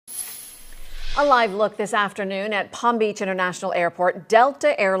A live look this afternoon at Palm Beach International Airport.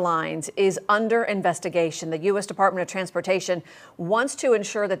 Delta Airlines is under investigation. The U.S. Department of Transportation wants to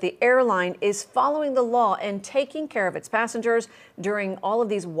ensure that the airline is following the law and taking care of its passengers during all of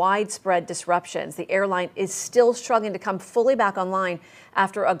these widespread disruptions. The airline is still struggling to come fully back online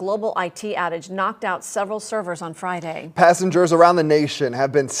after a global IT outage knocked out several servers on Friday. Passengers around the nation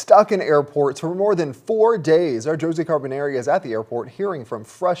have been stuck in airports for more than 4 days. Our Josie Carbonari is at the airport hearing from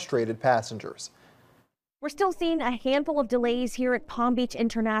frustrated passengers. We're still seeing a handful of delays here at Palm Beach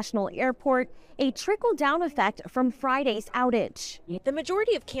International Airport, a trickle-down effect from Friday's outage. The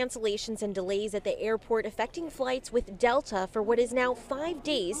majority of cancellations and delays at the airport affecting flights with Delta for what is now 5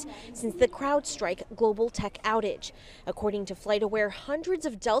 days since the CrowdStrike global tech outage. According to FlightAware, hundreds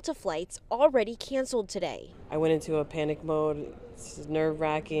of Delta flights already canceled today. I went into a panic mode. It's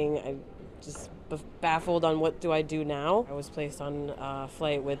nerve-wracking. I'm just baffled on what do I do now. I was placed on a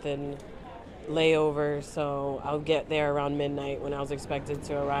flight within layover, so I'll get there around midnight when I was expected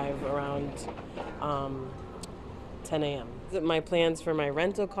to arrive around 10 a.m. My plans for my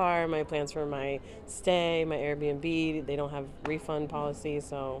rental car, my plans for my stay, my Airbnb, they don't have refund policy,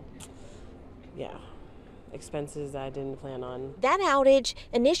 so yeah, expenses that I didn't plan on. That outage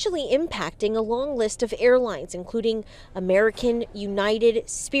initially impacting a long list of airlines, including American, United,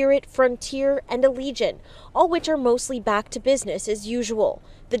 Spirit, Frontier, and Allegiant, all which are mostly back to business as usual.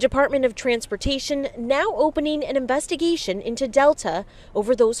 The Department of Transportation now opening an investigation into Delta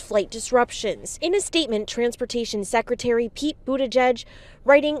over those flight disruptions. In a statement, Transportation Secretary Pete Buttigieg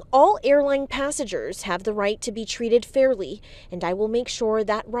writing, "All airline passengers have the right to be treated fairly, and I will make sure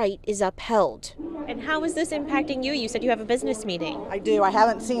that right is upheld." And how is this impacting you? You said you have a business meeting. I do. I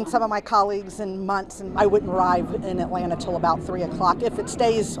haven't seen some of my colleagues in months, and I wouldn't arrive in Atlanta till about 3 o'clock. If it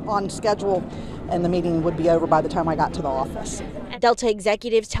stays on schedule, and the meeting would be over by the time I got to the office. Delta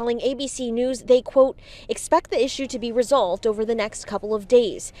executives telling ABC News they, quote, expect the issue to be resolved over the next couple of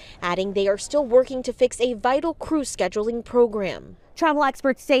days, adding they are still working to fix a vital crew scheduling program. Travel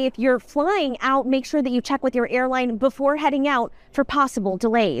experts say if you're flying out, make sure that you check with your airline before heading out for possible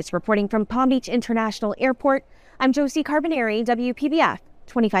delays. Reporting from Palm Beach International Airport, I'm Josie Carbonari, WPBF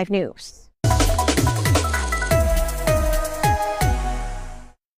 25 News.